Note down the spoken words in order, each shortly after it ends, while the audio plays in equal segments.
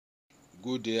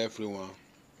Good day, everyone.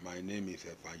 My name is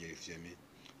Evangelist Yemi.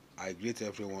 I greet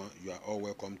everyone. You are all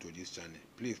welcome to this channel.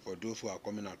 Please, for those who are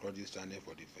coming across this channel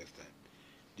for the first time,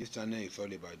 this channel is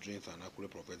all about dreams and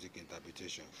accurate prophetic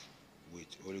interpretations with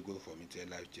Holy Ghost formated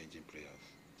life-changing prayers.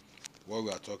 What we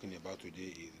are talking about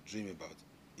today is dream about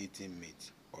eating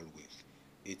meat always.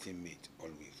 Eating meat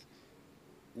always.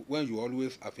 When you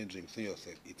always having dreams, see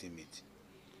yourself eating meat,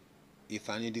 it's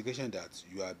an indication that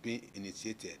you are being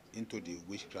initiated into the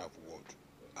witchcraft world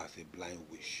as a blind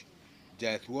witch.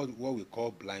 There is what we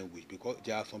call blind witch, because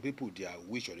there are some people they are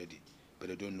witch already, but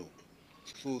they don't know.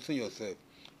 So seeing yourself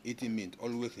eating meat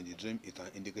always in the dream is an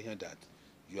indication that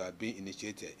you are being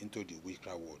initiated into the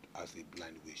witchcraft world as a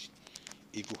blind witch.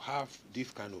 If you have this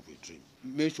kind of a dream,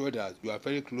 make sure that you are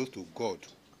very close to God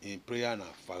in prayer and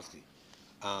fasting,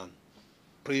 and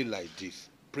pray like this.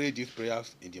 Pray these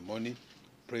prayers in the morning,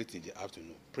 pray it in the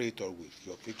afternoon, pray it always.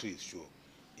 Your victory is sure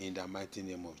in the mighty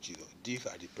name of Jesus. These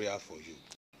are the prayers for you.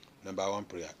 Number one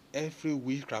prayer: every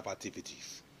witchcraft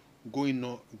activities going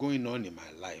on in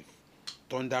my life,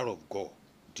 thunder of God,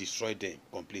 destroy them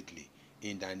completely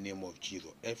in the name of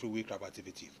Jesus. Every witchcraft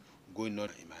activities going on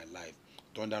in my life,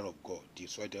 thunder of God,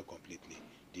 destroy them completely.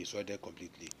 Destroy them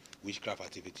completely. Witchcraft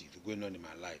activities going on in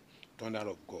my life, thunder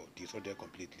of God, destroy them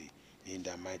completely in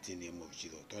the mighty name of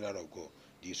Jesus. Thunder of God,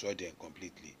 destroy them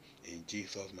completely. In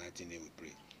Jesus' mighty name we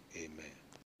pray. Amen.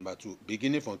 Number two,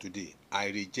 beginning from today, I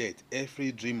reject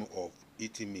every dream of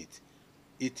eating meat.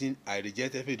 I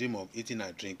reject every dream of eating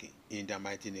and drinking in the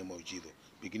mighty name of Jesus.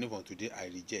 Beginning from today, I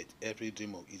reject every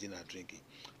dream of eating and drinking.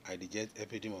 I reject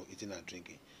every dream of eating and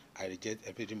drinking. I reject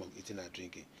every dream of eating and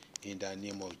drinking in the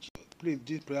name of Jesus. Please,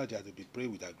 this prayer has to be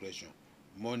prayed with aggression,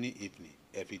 morning, evening,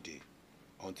 every day,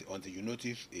 until you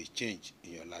notice a change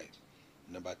in your life.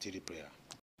 Number three prayer: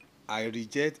 I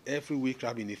reject every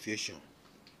witchcraft initiation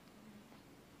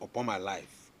upon my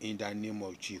life in the name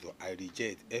of Jesus. I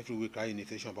reject every witchcraft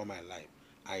initiation upon my life.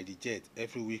 I reject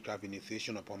every witchcraft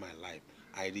initiation upon my life.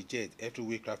 I reject every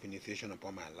witchcraft initiation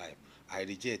upon my life. I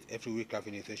reject every witchcraft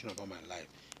initiation upon my life.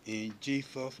 In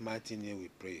Jesus' mighty name we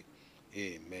pray.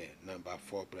 Amen. Number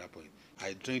four prayer point: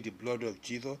 I drink the blood of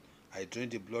Jesus. I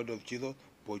drink the blood of Jesus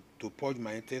to purge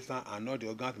my intestine and all the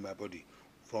organs in my body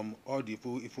from all the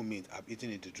evil meat I've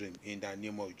eaten in the dream in the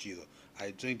name of Jesus.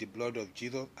 I drink the blood of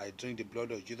Jesus. I drink the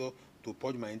blood of Jesus to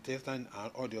purge my intestine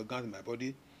and all the organs in my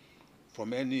body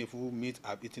from any evil meat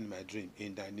I've eaten in my dream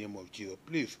in the name of Jesus.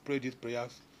 Please pray these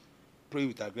prayers. Pray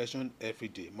with aggression every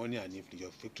day, morning and evening.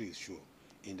 Your victory is sure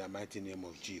in the mighty name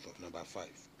of Jesus. Number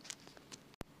five: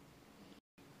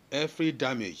 every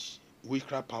damage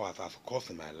witchcraft powers has caused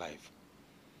in my life,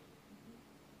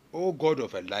 O God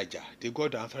of Elijah, the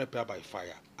God that answered prayer by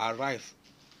fire, arise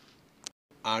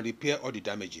and repair all the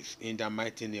damages in the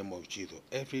mighty name of Jesus.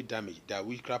 Every damage that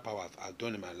witchcraft powers have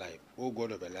done in my life, O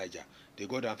God of Elijah, the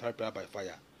God that answered prayer by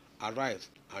fire, arise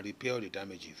and repair all the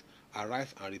damages.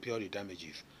 Arise and repair all the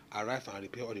damages. Arise and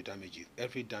repair all the damages.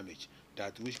 Every damage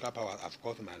that witchcraft powers have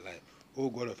caused in my life, O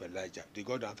God of Elijah, the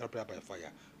God that answered prayer by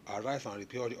fire, arise and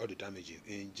repair all the damages.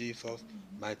 In Jesus'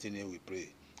 mighty name we pray.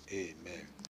 Amen.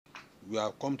 We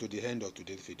have come to the end of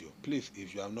today's video. Please,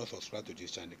 if you have not subscribed to this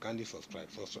channel, kindly subscribe.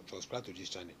 Subscribe to this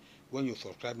channel. When you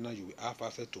subscribe now, you will have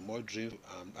access to more dreams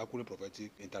and accurate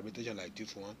prophetic interpretation like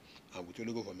this one, and with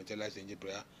Holy Ghost for materialized angel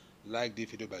prayer. Like this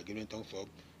video by giving thumbs up.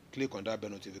 Click on that bell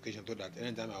notification so that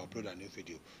anytime I upload a new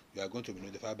video, you are going to be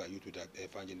notified by YouTube that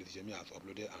Evangelist Yemi has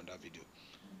uploaded another video.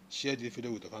 Share this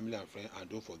video with your family and friends, and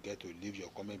don't forget to leave your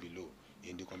comment below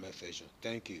in the comment section.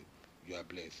 Thank you. You are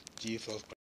blessed. Jesus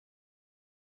Christ.